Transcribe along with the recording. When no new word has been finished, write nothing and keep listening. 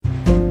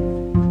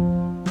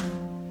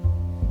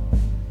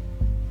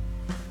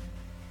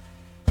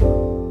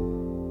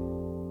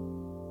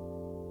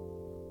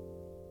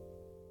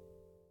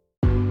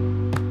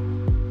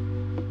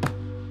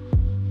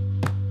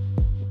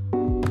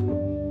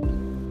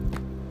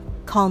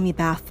Call me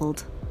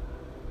baffled,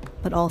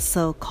 but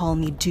also call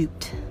me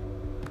duped.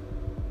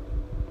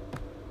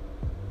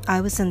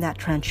 I was in that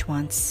trench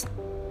once,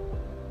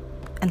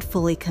 and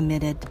fully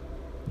committed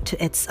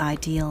to its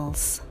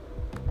ideals.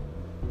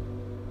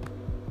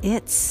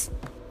 It's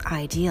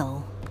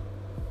ideal.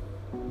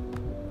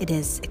 It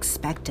is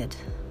expected.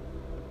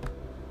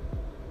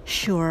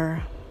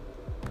 Sure,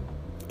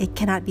 it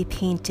cannot be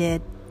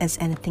painted as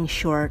anything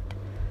short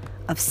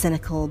of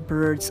cynical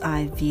bird's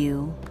eye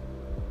view.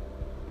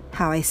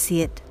 How I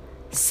see it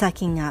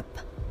sucking up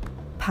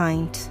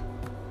pint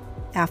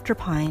after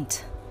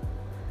pint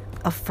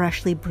of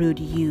freshly brewed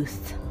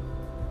youth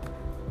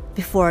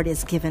before it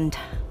is given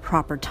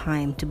proper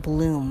time to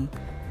bloom,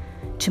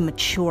 to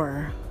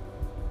mature,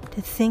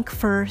 to think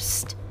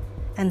first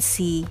and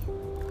see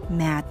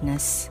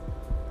madness.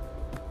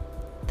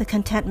 The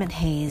contentment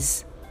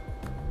haze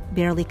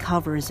barely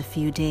covers a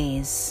few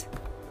days,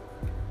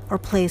 or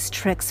plays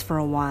tricks for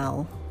a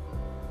while,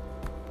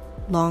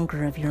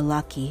 longer if you're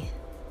lucky,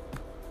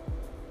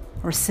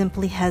 or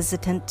simply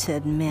hesitant to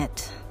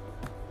admit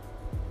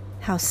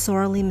how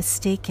sorely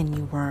mistaken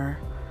you were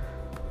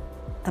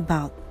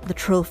about the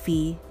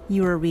trophy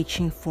you were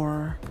reaching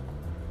for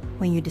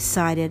when you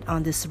decided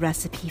on this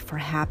recipe for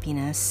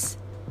happiness.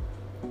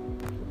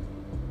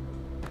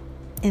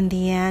 In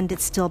the end, it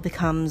still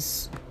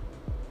becomes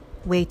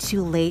way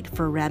too late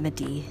for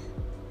remedy,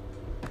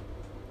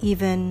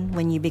 even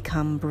when you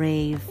become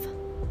brave,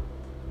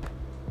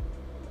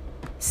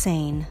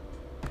 sane,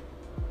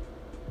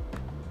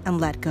 and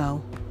let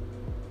go.